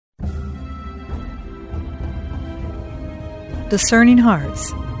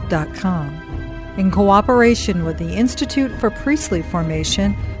DiscerningHearts.com, in cooperation with the Institute for Priestly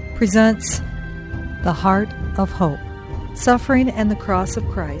Formation, presents The Heart of Hope, Suffering and the Cross of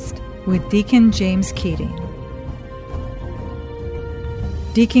Christ, with Deacon James Keating.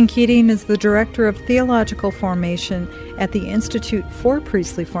 Deacon Keating is the Director of Theological Formation at the Institute for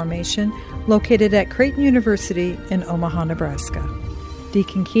Priestly Formation, located at Creighton University in Omaha, Nebraska.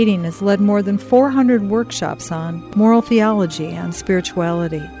 Deacon Keating has led more than 400 workshops on moral theology and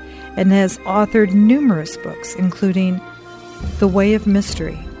spirituality, and has authored numerous books, including The Way of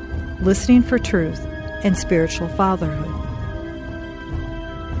Mystery, Listening for Truth, and Spiritual Fatherhood.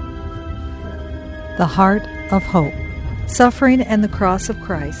 The Heart of Hope, Suffering and the Cross of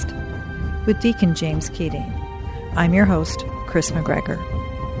Christ, with Deacon James Keating. I'm your host, Chris McGregor.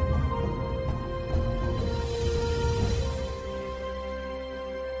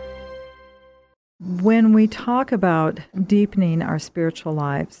 When we talk about deepening our spiritual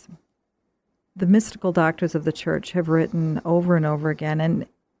lives, the mystical doctors of the church have written over and over again, and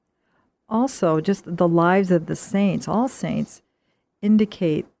also just the lives of the saints, all saints,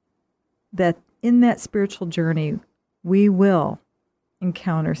 indicate that in that spiritual journey, we will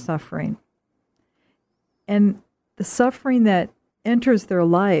encounter suffering. And the suffering that enters their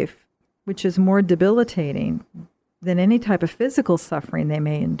life, which is more debilitating than any type of physical suffering they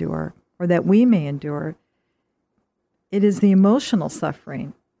may endure, or that we may endure, it is the emotional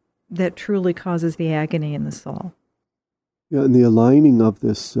suffering that truly causes the agony in the soul. Yeah, and the aligning of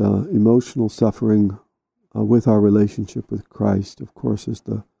this emotional suffering with our relationship with Christ, of course, is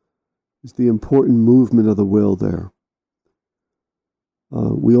the important movement of the will there.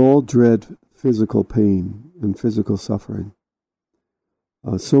 We all dread physical pain and physical suffering.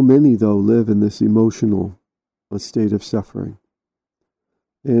 So many, though, live in this emotional state of suffering.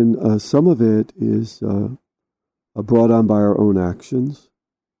 And some of it is brought on by our own actions.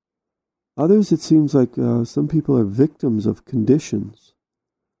 Others, it seems like some people are victims of conditions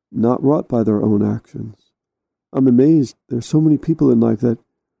not wrought by their own actions. I'm amazed there's so many people in life that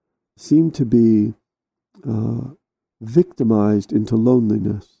seem to be victimized into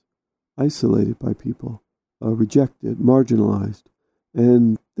loneliness, isolated by people, rejected, marginalized.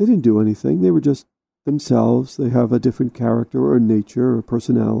 And they didn't do anything. They were just themselves. They have a different character or nature or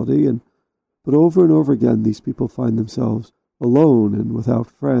personality, but over and over again these people find themselves alone and without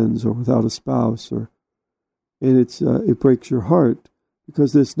friends or without a spouse, and it breaks your heart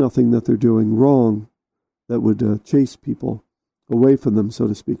because there's nothing that they're doing wrong that would chase people away from them, so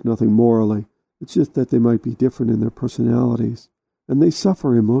to speak, nothing morally. It's just that they might be different in their personalities, and they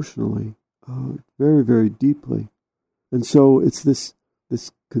suffer emotionally very, very deeply. And so it's this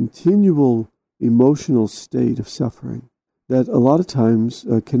continual emotional state of suffering that a lot of times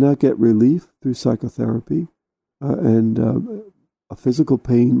cannot get relief through psychotherapy, and a physical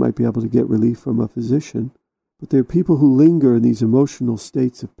pain might be able to get relief from a physician, but there are people who linger in these emotional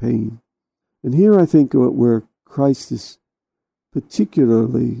states of pain. And here I think where Christ is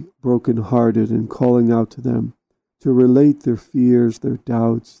particularly brokenhearted and calling out to them to relate their fears, their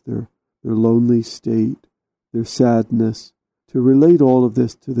doubts, their lonely state, their sadness, to relate all of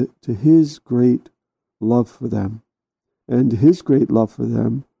this to his great love for them. And his great love for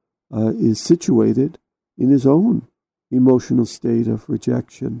them is situated in his own emotional state of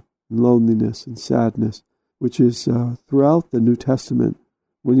rejection and loneliness and sadness, which is throughout the New Testament.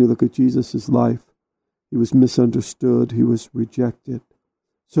 When you look at Jesus' life, he was misunderstood, he was rejected.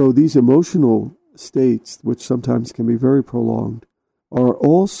 So these emotional states, which sometimes can be very prolonged, are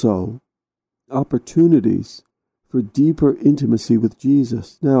also opportunities for deeper intimacy with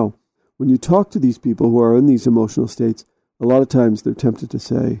Jesus. Now, when you talk to these people who are in these emotional states, a lot of times they're tempted to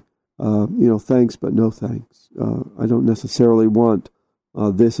say, thanks, but no thanks. I don't necessarily want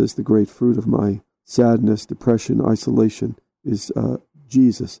this as the great fruit of my sadness, depression, isolation, is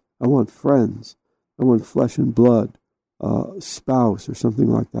Jesus. I want friends. I want flesh and blood, spouse, or something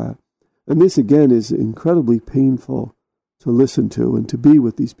like that. And this, again, is incredibly painful to listen to and to be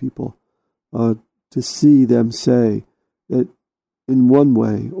with these people, to see them say that in one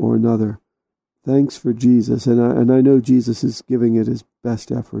way or another, thanks for Jesus, and I know Jesus is giving it his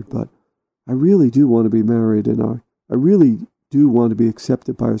best effort, but I really do want to be married, and I really do want to be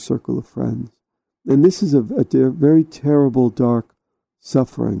accepted by a circle of friends. And this is a very terrible, dark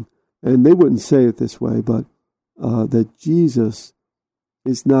suffering. And they wouldn't say it this way, but that Jesus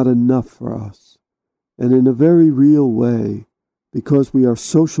is not enough for us. And in a very real way, because we are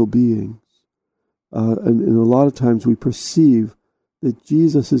social beings, and a lot of times we perceive that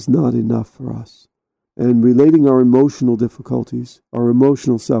Jesus is not enough for us. And relating our emotional difficulties, our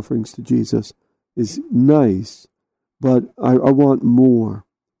emotional sufferings to Jesus is nice, but I want more.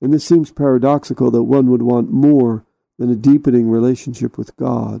 And this seems paradoxical that one would want more than a deepening relationship with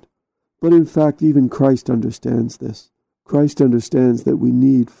God. But in fact, even Christ understands this. Christ understands that we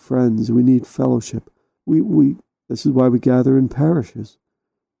need friends, we need fellowship. This is why we gather in parishes.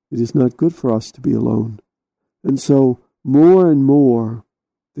 It is not good for us to be alone. And so, more and more,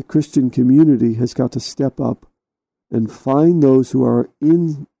 the Christian community has got to step up and find those who are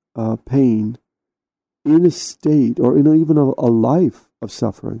in pain, in a state, or in even a life of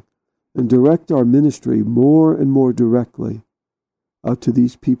suffering, and direct our ministry more and more directly to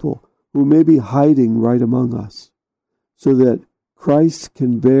these people who may be hiding right among us, so that Christ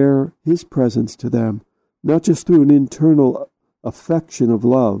can bear his presence to them, not just through an internal affection of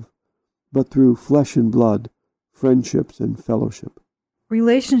love, but through flesh and blood, friendships and fellowship.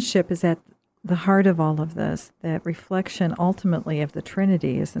 Relationship is at the heart of all of this, that reflection ultimately of the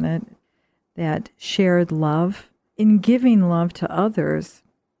Trinity, isn't it? That shared love. In giving love to others,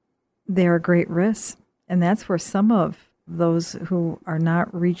 there are great risks. And that's where some of those who are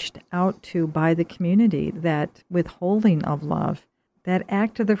not reached out to by the community, that withholding of love, that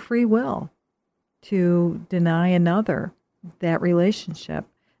act of the free will to deny another that relationship,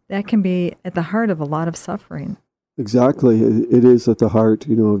 that can be at the heart of a lot of suffering. Exactly. It is at the heart,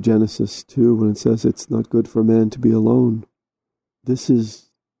 of Genesis 2 when it says it's not good for man to be alone. This is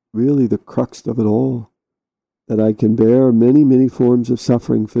really the crux of it all, that I can bear many, many forms of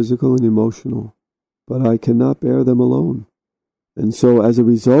suffering, physical and emotional, but I cannot bear them alone. And so as a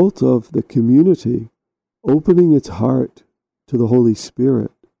result of the community opening its heart to the Holy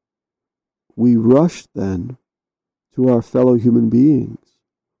Spirit, we rush then to our fellow human beings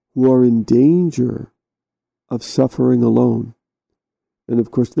who are in danger of suffering alone. And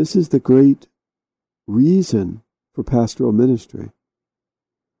of course, this is the great reason for pastoral ministry.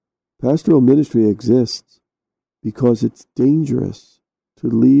 Pastoral ministry exists because it's dangerous to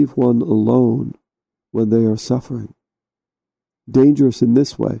leave one alone when they are suffering. Dangerous in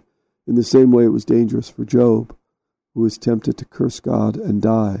this way, in the same way it was dangerous for Job, who was tempted to curse God and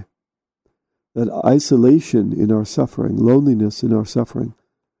die. That isolation in our suffering, loneliness in our suffering,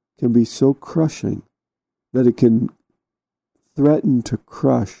 can be so crushing that it can threaten to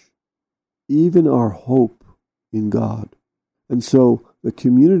crush even our hope in God. And so the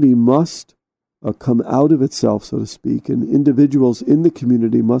community must come out of itself, so to speak, and individuals in the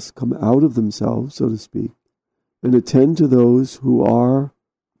community must come out of themselves, so to speak, and attend to those who are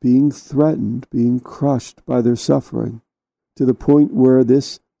being threatened, being crushed by their suffering, to the point where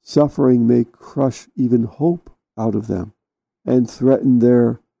this suffering may crush even hope out of them and threaten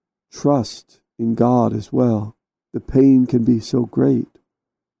their trust in God as well. The pain can be so great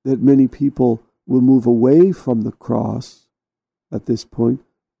that many people will move away from the cross at this point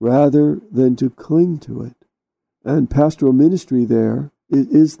rather than to cling to it. And pastoral ministry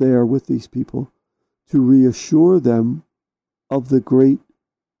is there with these people to reassure them of the great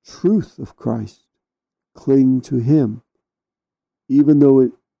truth of Christ. Cling to him, even though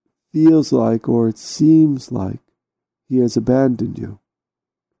it feels like or it seems like he has abandoned you.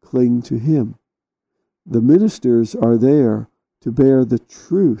 Cling to him. The ministers are there to bear the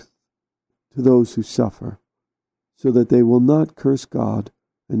truth to those who suffer, so that they will not curse God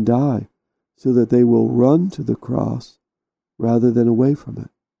and die, so that they will run to the cross rather than away from it.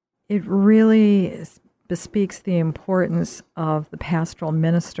 It really bespeaks the importance of the pastoral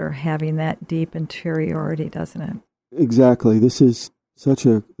minister having that deep interiority, doesn't it? Exactly. This is such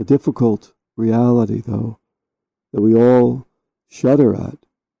a difficult reality, though, that we all shudder at,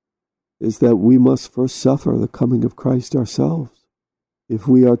 is that we must first suffer the coming of Christ ourselves. If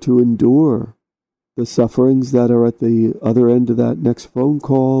we are to endure the sufferings that are at the other end of that next phone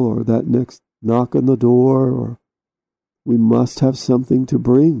call or that next knock on the door, or we must have something to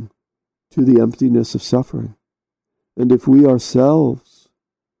bring to the emptiness of suffering. And if we ourselves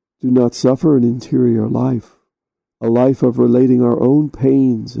do not suffer an interior life, a life of relating our own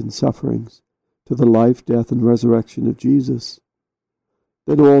pains and sufferings to the life, death, and resurrection of Jesus,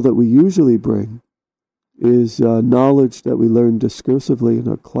 then all that we usually bring is knowledge that we learn discursively in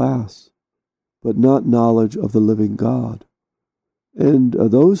a class, but not knowledge of the living God. And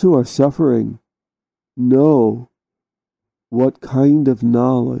those who are suffering know what kind of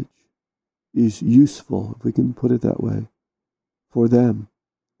knowledge is useful, if we can put it that way, for them.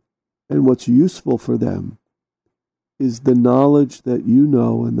 And what's useful for them is the knowledge that you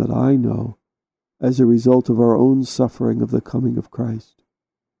know and that I know as a result of our own suffering of the coming of Christ.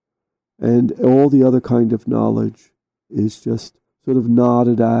 And all the other kind of knowledge is just sort of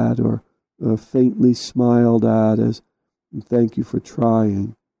nodded at or faintly smiled at as, thank you for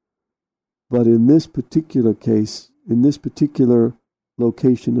trying. But in this particular case, in this particular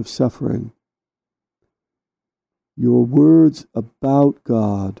location of suffering, your words about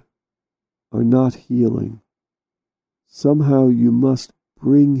God are not healing. Somehow you must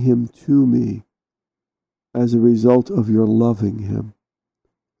bring him to me as a result of your loving him.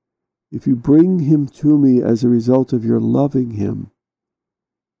 If you bring him to me as a result of your loving him,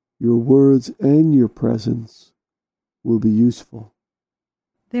 your words and your presence will be useful.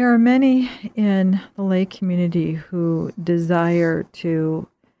 There are many in the lay community who desire to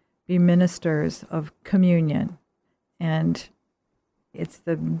be ministers of communion, and it's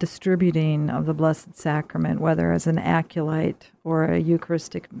the distributing of the Blessed Sacrament, whether as an acolyte or a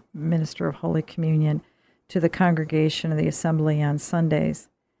Eucharistic minister of Holy Communion, to the congregation of the assembly on Sundays.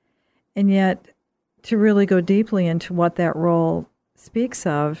 And yet, to really go deeply into what that role speaks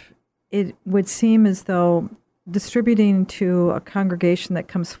of, it would seem as though distributing to a congregation that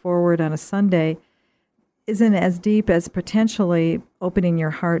comes forward on a Sunday isn't as deep as potentially opening your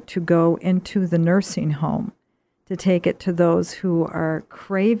heart to go into the nursing home, to take it to those who are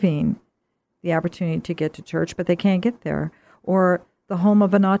craving the opportunity to get to church, but they can't get there, or the home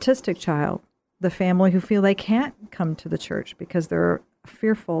of an autistic child, the family who feel they can't come to the church because they're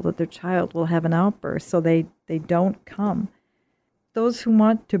fearful that their child will have an outburst, so they don't come. Those who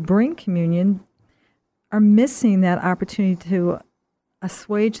want to bring communion are missing that opportunity to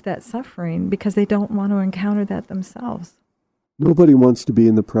assuage that suffering because they don't want to encounter that themselves. Nobody wants to be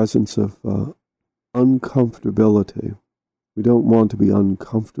in the presence of uncomfortability. We don't want to be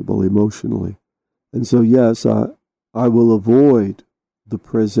uncomfortable emotionally. And so, yes, I will avoid the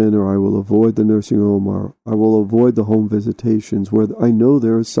prison, or I will avoid the nursing home, or I will avoid the home visitations where I know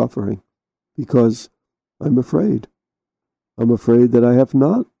there is suffering, because I'm afraid. I'm afraid that I have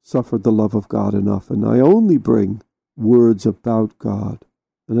not suffered the love of God enough, and I only bring words about God,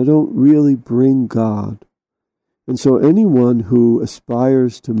 and I don't really bring God. And so anyone who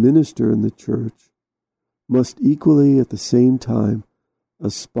aspires to minister in the church must equally at the same time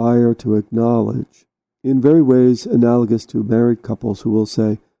aspire to acknowledge, in very ways analogous to married couples who will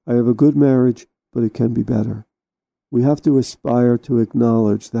say, I have a good marriage, but it can be better. We have to aspire to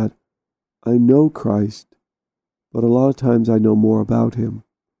acknowledge that I know Christ, but a lot of times I know more about him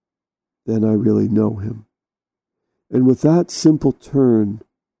than I really know him. And with that simple turn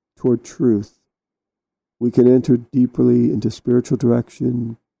toward truth, we can enter deeply into spiritual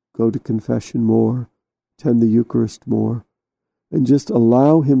direction, go to confession more, attend the Eucharist more, and just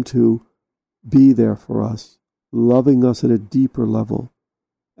allow him to be there for us, loving us at a deeper level,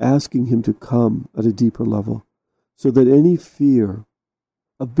 asking him to come at a deeper level, so that any fear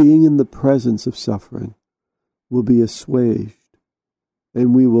of being in the presence of suffering will be assuaged,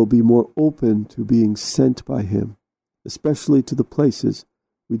 and we will be more open to being sent by him, especially to the places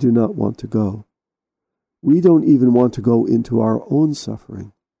we do not want to go. We don't even want to go into our own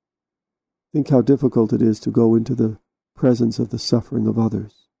suffering. Think how difficult it is to go into the presence of the suffering of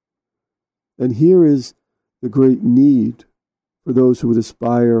others. And here is the great need for those who would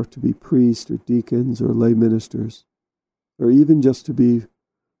aspire to be priests or deacons or lay ministers, or even just to be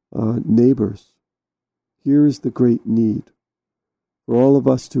neighbors. Here is the great need for all of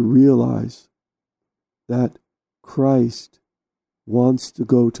us to realize that Christ wants to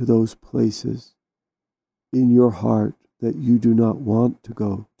go to those places in your heart that you do not want to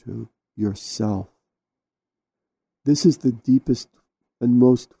go to yourself. This is the deepest and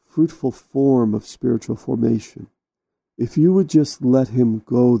most fruitful form of spiritual formation. If you would just let him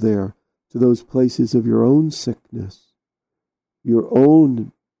go there to those places of your own sickness, your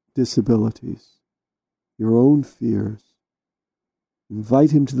own disabilities, your own fears,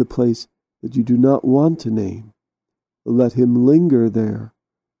 invite him to the place that you do not want to name. Let him linger there.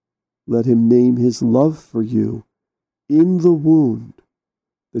 Let him name his love for you in the wound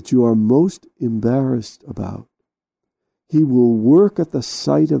that you are most embarrassed about. He will work at the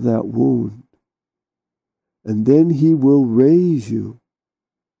site of that wound, and then he will raise you,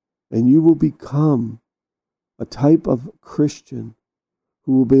 and you will become a type of Christian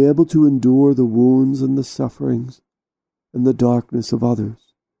who will be able to endure the wounds and the sufferings and the darkness of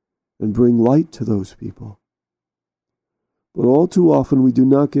others and bring light to those people. But all too often we do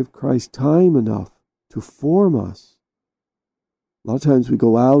not give Christ time enough to form us. A lot of times we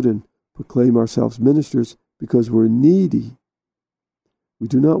go out and proclaim ourselves ministers because we're needy. We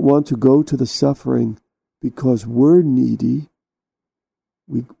do not want to go to the suffering because we're needy.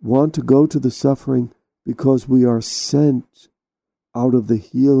 We want to go to the suffering because we are sent out of the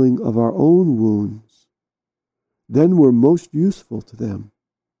healing of our own wounds. Then we're most useful to them.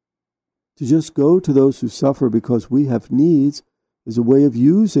 To just go to those who suffer because we have needs is a way of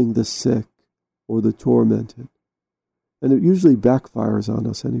using the sick or the tormented. And it usually backfires on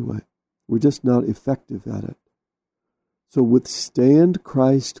us anyway. We're just not effective at it. So withstand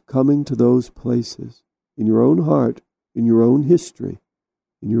Christ coming to those places in your own heart, in your own history,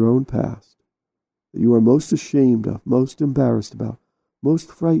 in your own past, that you are most ashamed of, most embarrassed about,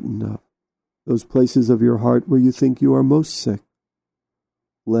 most frightened of, those places of your heart where you think you are most sick.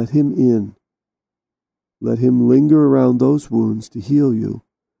 Let him in. Let him linger around those wounds to heal you,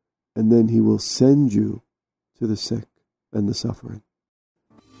 and then he will send you to the sick and the suffering.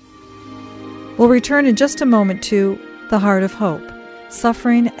 We'll return in just a moment to The Heart of Hope,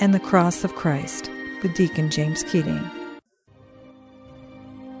 Suffering and the Cross of Christ, with Deacon James Keating.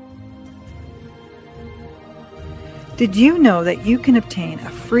 Did you know that you can obtain a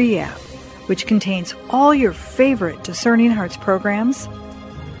free app which contains all your favorite Discerning Hearts programs?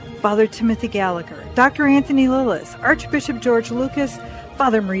 Father Timothy Gallagher, Dr. Anthony Lillis, Archbishop George Lucas,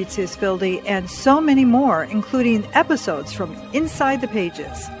 Father Mauritius Fildi, and so many more, including episodes from Inside the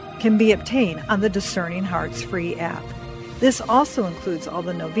Pages, can be obtained on the Discerning Hearts free app. This also includes all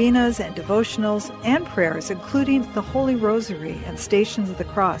the novenas and devotionals and prayers, including the Holy Rosary and Stations of the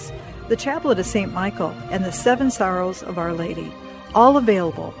Cross, the Chaplet of St. Michael, and the Seven Sorrows of Our Lady, all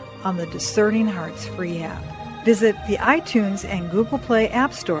available on the Discerning Hearts free app. Visit the iTunes and Google Play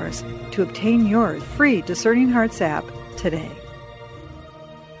app stores to obtain your free Discerning Hearts app today.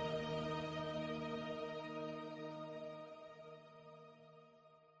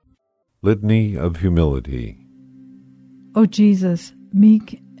 Litany of Humility. O Jesus,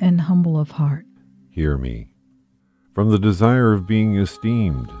 meek and humble of heart, Hear me. From the desire of being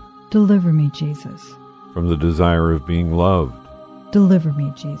esteemed, deliver me, Jesus. from the desire of being loved, Deliver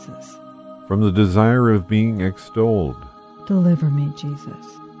me, Jesus. from the desire of being extolled, Deliver me, Jesus.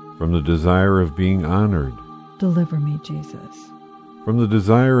 from the desire of being honored, Deliver me, Jesus. from the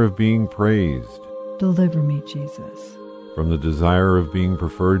desire of being praised, Deliver me, Jesus. from the desire of being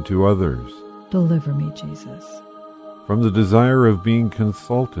preferred to others, Deliver me, Jesus. from the desire of being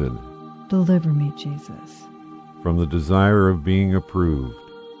consulted, Deliver me, Jesus. from the desire of being approved,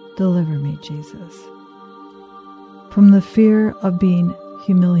 Deliver me, Jesus. From the fear of being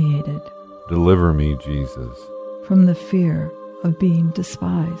humiliated, deliver me, Jesus. from the fear of being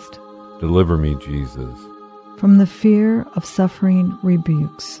despised, Deliver me, Jesus. from the fear of suffering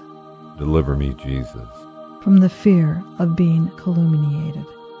rebukes, Deliver me, Jesus. from the fear of being calumniated,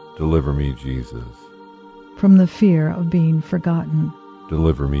 Deliver me, Jesus. from the fear of being forgotten,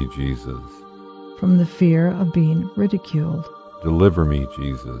 Deliver me, Jesus. from the fear of being ridiculed, Deliver me,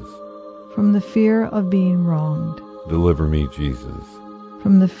 Jesus. from the fear of being wronged, Deliver me, Jesus.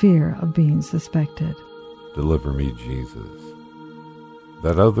 from the fear of being suspected, Deliver me, Jesus.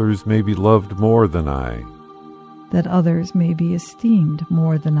 That others may be loved more than I, that others may be esteemed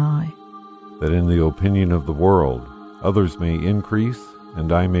more than I, that in the opinion of the world others may increase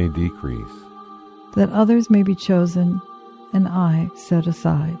and I may decrease, that others may be chosen and I set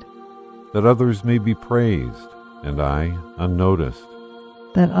aside, that others may be praised and I unnoticed,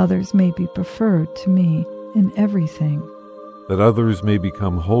 that others may be preferred to me in everything, that others may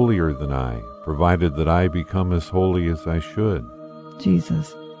become holier than I, provided that I become as holy as I should.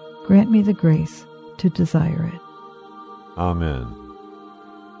 Jesus, grant me the grace to desire it. Amen.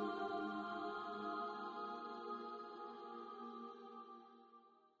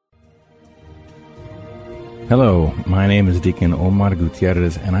 Hello, my name is Deacon Omar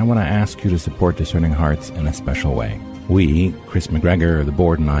Gutierrez, and I want to ask you to support Discerning Hearts in a special way. We, Chris McGregor, the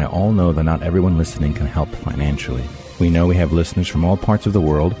board, and I all know that not everyone listening can help financially. We know we have listeners from all parts of the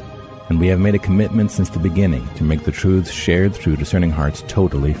world, and we have made a commitment since the beginning to make the truths shared through Discerning Hearts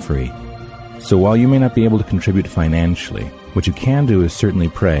totally free. So while you may not be able to contribute financially, what you can do is certainly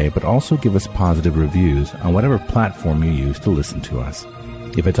pray, but also give us positive reviews on whatever platform you use to listen to us.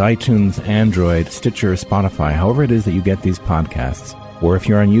 If it's iTunes, Android, Stitcher, Spotify, however it is that you get these podcasts, or if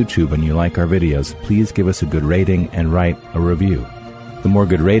you're on YouTube and you like our videos, please give us a good rating and write a review. The more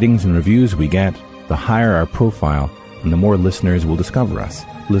good ratings and reviews we get, the higher our profile, and the more listeners will discover us,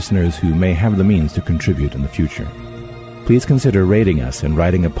 listeners who may have the means to contribute in the future. Please consider rating us and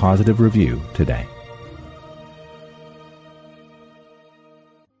writing a positive review today.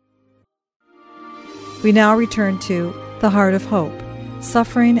 We now return to The Heart of Hope,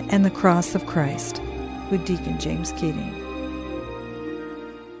 Suffering and the Cross of Christ, with Deacon James Keating.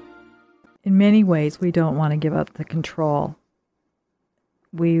 In many ways, we don't want to give up the control.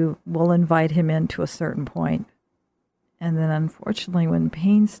 We will invite him in to a certain point. And then unfortunately, when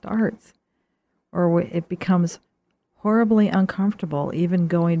pain starts, or it becomes horribly uncomfortable, even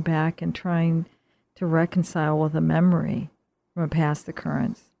going back and trying to reconcile with a memory from a past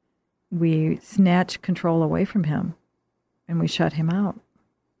occurrence, we snatch control away from him. and we shut him out.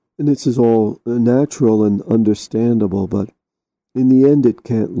 And this is all natural and understandable, but in the end it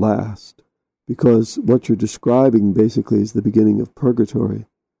can't last, because what you're describing basically is the beginning of purgatory,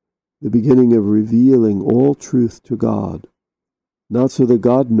 the beginning of revealing all truth to God, not so that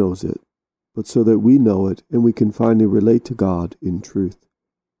God knows it, but so that we know it and we can finally relate to God in truth.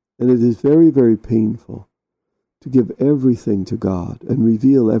 And it is very, very painful to give everything to God and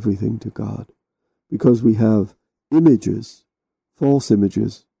reveal everything to God, because we have images, false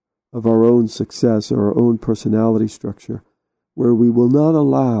images, of our own success or our own personality structure, where we will not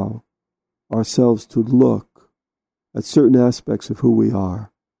allow ourselves to look at certain aspects of who we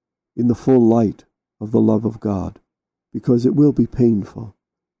are in the full light of the love of God, because it will be painful,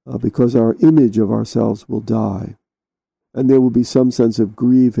 because our image of ourselves will die, and there will be some sense of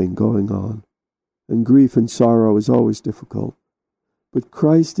grieving going on. And grief and sorrow is always difficult. But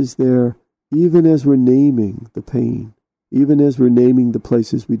Christ is there even as we're naming the pain, even as we're naming the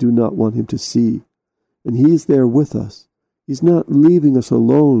places we do not want him to see. And he is there with us. He's not leaving us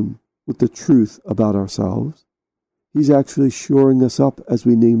alone with the truth about ourselves. He's actually shoring us up as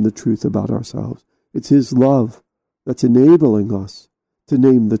we name the truth about ourselves. It's his love that's enabling us to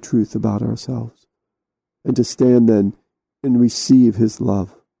name the truth about ourselves and to stand then and receive his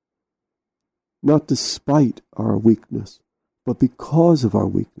love. Not despite our weakness, but because of our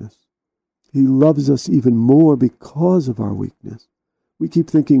weakness. He loves us even more because of our weakness. We keep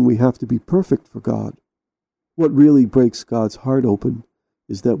thinking we have to be perfect for God. What really breaks God's heart open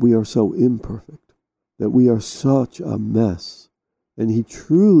is that we are so imperfect, that we are such a mess, and he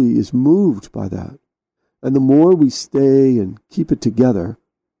truly is moved by that. And the more we stay and keep it together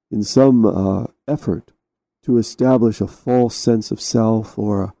in some effort to establish a false sense of self,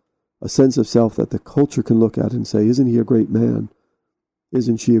 or a sense of self that the culture can look at and say, isn't he a great man?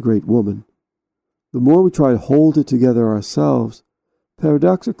 Isn't she a great woman? The more we try to hold it together ourselves,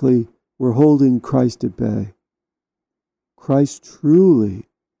 paradoxically, we're holding Christ at bay. Christ truly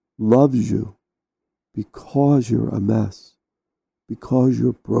loves you because you're a mess, because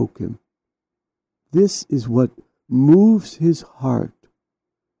you're broken. This is what moves his heart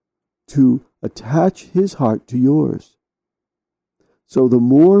to attach his heart to yours. So the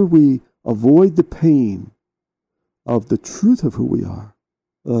more we avoid the pain of the truth of who we are,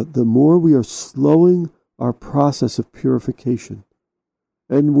 the more we are slowing our process of purification.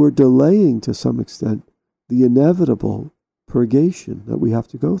 And we're delaying, to some extent, the inevitable purgation that we have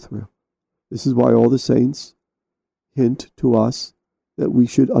to go through. This is why all the saints hint to us that we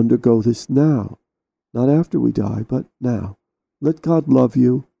should undergo this now. Not after we die, but now. Let God love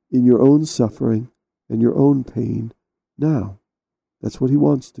you in your own suffering and your own pain now. That's what he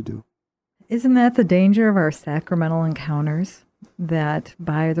wants to do. Isn't that the danger of our sacramental encounters? That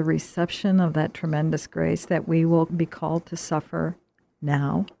by the reception of that tremendous grace that we will be called to suffer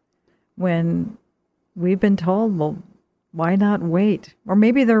now, when we've been told, well, why not wait? Or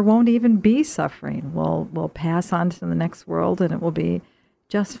maybe there won't even be suffering. We'll pass on to the next world and it will be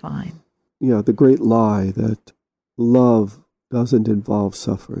just fine. Yeah, the great lie that love doesn't involve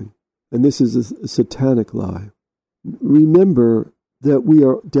suffering. And this is a satanic lie. Remember that we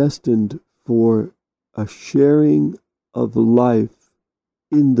are destined for a sharing of life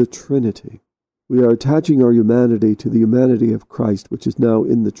in the Trinity. We are attaching our humanity to the humanity of Christ, which is now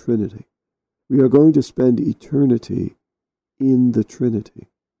in the Trinity. We are going to spend eternity in the Trinity,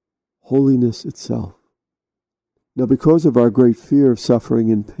 holiness itself. Now, because of our great fear of suffering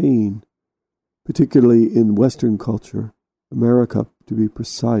and pain, particularly in Western culture, America to be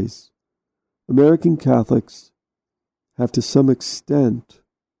precise, American Catholics have to some extent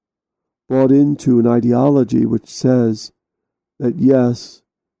bought into an ideology which says that yes,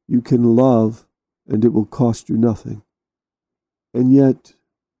 you can love and it will cost you nothing. And yet,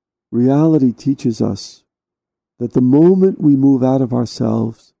 reality teaches us that the moment we move out of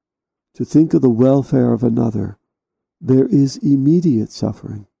ourselves to think of the welfare of another, there is immediate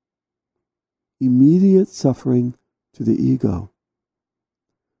suffering. Immediate suffering to the ego,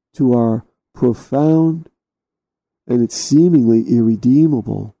 to our profound and its seemingly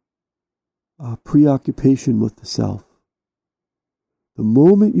irredeemable preoccupation with the self. The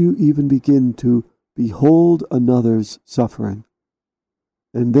moment you even begin to behold another's suffering,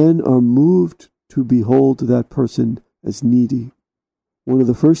 and then are moved to behold that person as needy, one of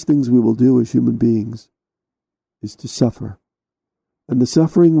the first things we will do as human beings is to suffer. And the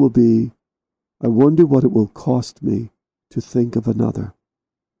suffering will be, I wonder what it will cost me to think of another.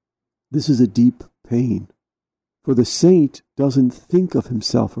 This is a deep pain. For the saint doesn't think of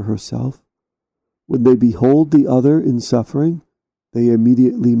himself or herself. When they behold the other in suffering, they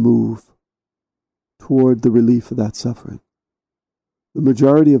immediately move toward the relief of that suffering. the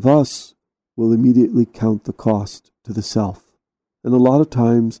majority of us will immediately count the cost to the self. And a lot of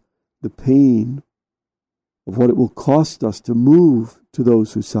times, the pain of what it will cost us to move to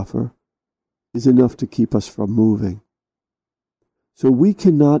those who suffer is enough to keep us from moving. So we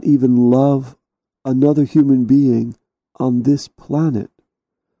cannot even love another human being on this planet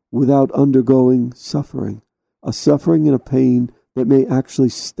without undergoing suffering, a suffering and a pain that may actually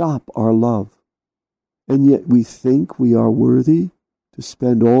stop our love. And yet we think we are worthy to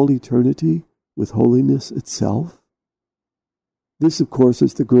spend all eternity with holiness itself. This, of course,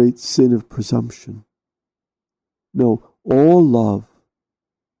 is the great sin of presumption. No, all love,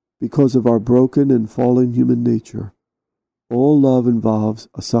 because of our broken and fallen human nature, all love involves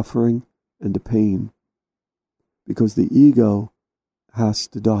a suffering and a pain, because the ego has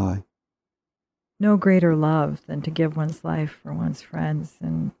to die. No greater love than to give one's life for one's friends.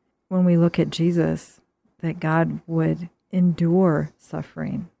 And when we look at Jesus, that God would endure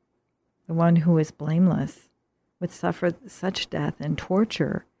suffering. The one who is blameless would suffer such death and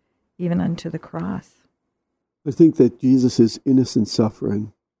torture, even unto the cross. I think that Jesus' innocent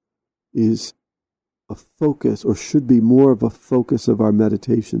suffering is a focus, or should be more of a focus of our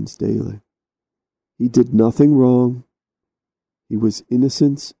meditations daily. He did nothing wrong. He was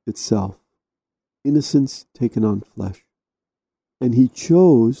innocence itself, innocence taken on flesh. And he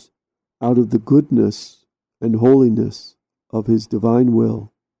chose, out of the goodness and holiness of his divine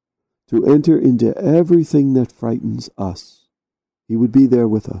will, to enter into everything that frightens us. He would be there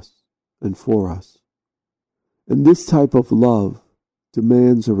with us and for us. And this type of love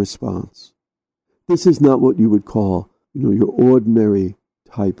demands a response. This is not what you would call, your ordinary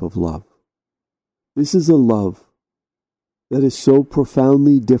type of love. This is a love that is so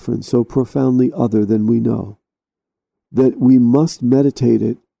profoundly different, so profoundly other than we know, that we must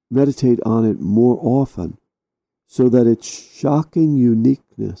meditate on it more often, so that its shocking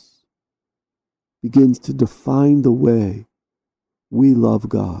uniqueness begins to define the way we love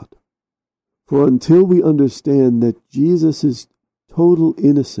God. For until we understand that Jesus' total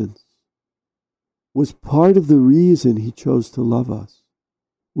innocence was part of the reason he chose to love us,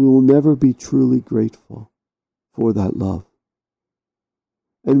 we will never be truly grateful for that love.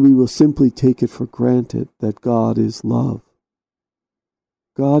 And we will simply take it for granted that God is love.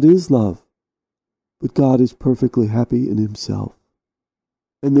 God is love, but God is perfectly happy in himself.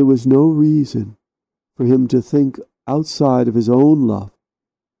 And there was no reason for him to think outside of his own love.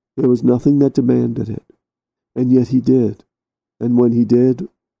 There was nothing that demanded it. And yet he did. And when he did,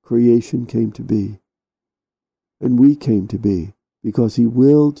 creation came to be. And we came to be because he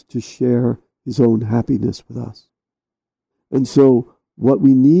willed to share his own happiness with us. And so what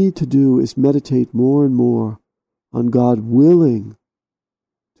we need to do is meditate more and more on God willing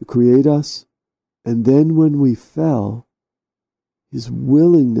to create us, and then when we fell, his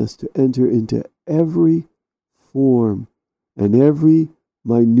willingness to enter into every form and every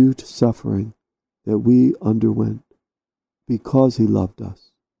minute suffering that we underwent because he loved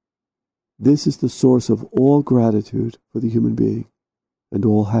us. This is the source of all gratitude for the human being and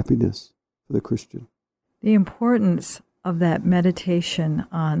all happiness for the Christian. The importance of that meditation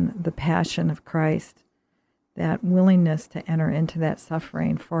on the passion of Christ, that willingness to enter into that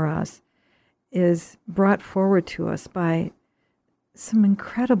suffering for us, is brought forward to us by some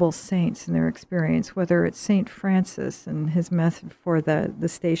incredible saints in their experience, whether it's St. Francis and his method for the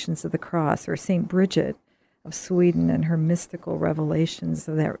Stations of the Cross, or St. Bridget of Sweden and her mystical revelations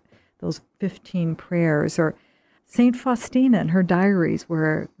of those 15 prayers, or St. Faustina and her diaries,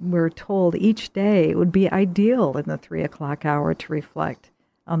 where we're told each day it would be ideal in the 3 o'clock hour to reflect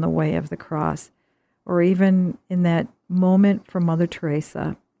on the way of the cross, or even in that moment for Mother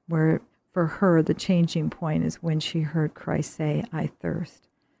Teresa, where for her, the changing point is when she heard Christ say, "I thirst."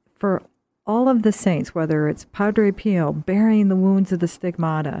 For all of the saints, whether it's Padre Pio bearing the wounds of the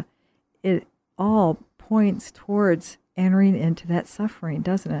stigmata, it all points towards entering into that suffering,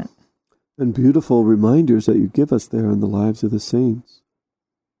 doesn't it? And beautiful reminders that you give us there in the lives of the saints.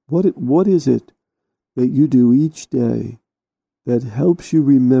 What is it that you do each day that helps you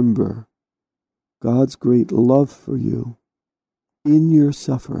remember God's great love for you in your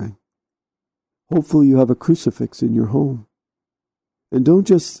suffering? Hopefully you have a crucifix in your home. And don't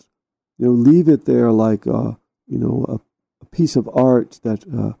just leave it there like a piece of art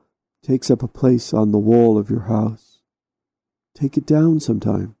that takes up a place on the wall of your house. Take it down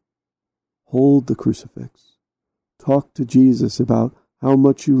sometime. Hold the crucifix. Talk to Jesus about how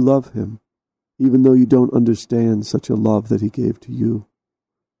much you love him, even though you don't understand such a love that he gave to you.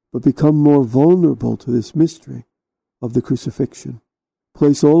 But become more vulnerable to this mystery of the crucifixion.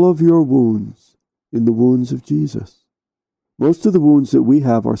 Place all of your wounds in the wounds of Jesus. Most of the wounds that we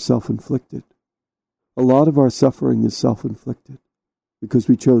have are self-inflicted. A lot of our suffering is self-inflicted because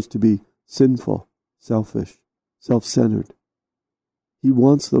we chose to be sinful, selfish, self-centered. He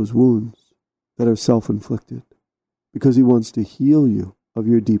wants those wounds that are self-inflicted because he wants to heal you of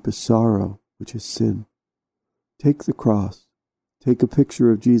your deepest sorrow, which is sin. Take the cross. Take a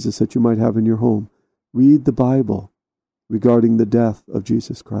picture of Jesus that you might have in your home. Read the Bible regarding the death of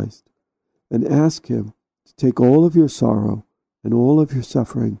Jesus Christ and ask him to take all of your sorrow and all of your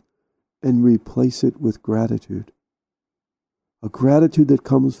suffering and replace it with gratitude. A gratitude that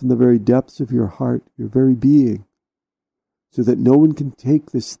comes from the very depths of your heart, your very being, so that no one can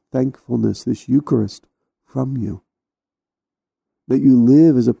take this thankfulness, this Eucharist, from you. That you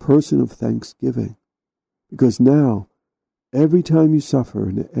live as a person of thanksgiving, because now, every time you suffer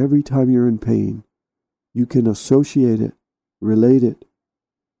and every time you're in pain, you can associate it, relate it,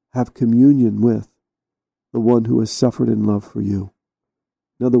 have communion with the one who has suffered in love for you.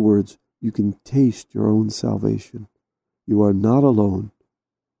 In other words, you can taste your own salvation. You are not alone.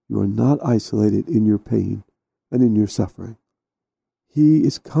 You are not isolated in your pain and in your suffering. He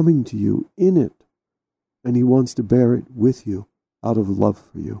is coming to you in it, and he wants to bear it with you out of love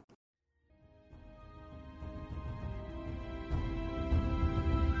for you.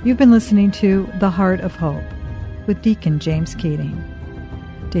 You've been listening to The Heart of Hope with Deacon James Keating.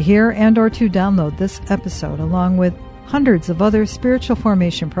 To hear and or to download this episode along with hundreds of other spiritual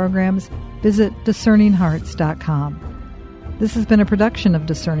formation programs, visit discerninghearts.com. This has been a production of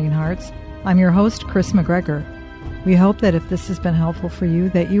Discerning Hearts. I'm your host, Chris McGregor. We hope that if this has been helpful for you,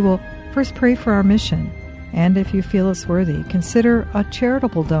 that you will first pray for our mission, and if you feel us worthy, consider a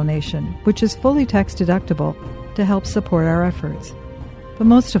charitable donation, which is fully tax deductible, to help support our efforts. But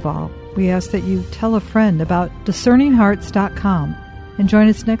most of all, we ask that you tell a friend about discerninghearts.com and join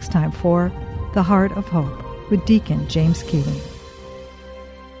us next time for The Heart of Hope with Deacon James Keating.